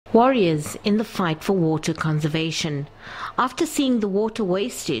Warriors in the fight for water conservation. After seeing the water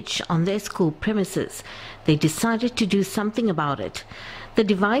wastage on their school premises, they decided to do something about it. The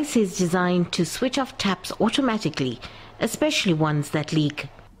device is designed to switch off taps automatically, especially ones that leak.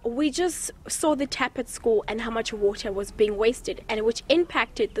 We just saw the tap at school and how much water was being wasted, and which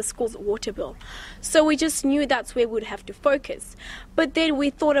impacted the school's water bill. So we just knew that's where we'd have to focus. But then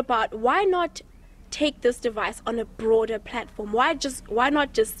we thought about, why not take this device on a broader platform? Why just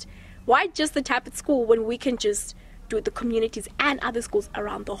the tap at school when we can just do it the communities and other schools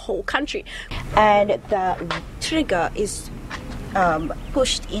around the whole country? And the trigger is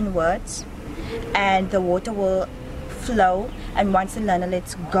pushed inwards, and the water will flow, and once the learner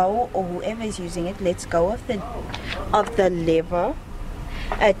lets go, or whoever is using it lets go of the lever,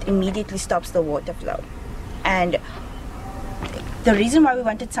 it immediately stops the water flow. And the reason why we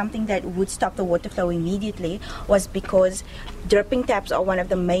wanted something that would stop the water flow immediately was because dripping taps are one of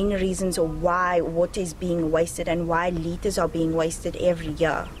the main reasons why water is being wasted and why liters are being wasted every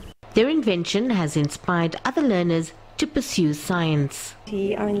year. Their invention has inspired other learners to pursue science.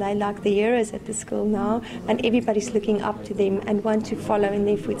 They like the heroes at the school now, and everybody's looking up to them and want to follow in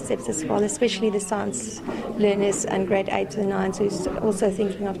their footsteps as well, especially the science learners and grade 8 to 9s who's also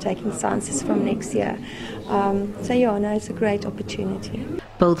thinking of taking sciences from next year. It's a great opportunity.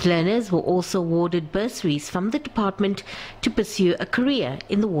 Both learners were also awarded bursaries from the department to pursue a career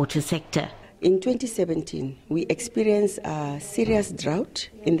in the water sector. In 2017, we experienced a serious drought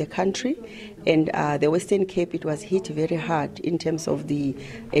in the country, and the Western Cape, it was hit very hard in terms of the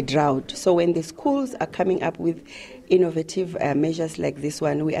drought. So when the schools are coming up with innovative measures like this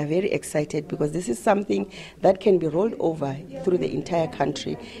one, we are very excited because this is something that can be rolled over through the entire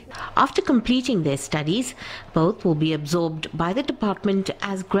country. After completing their studies, both will be absorbed by the department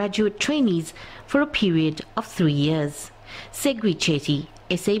as graduate trainees for a period of 3 years. Segri Chetty,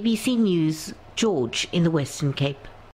 SABC News, George in the Western Cape.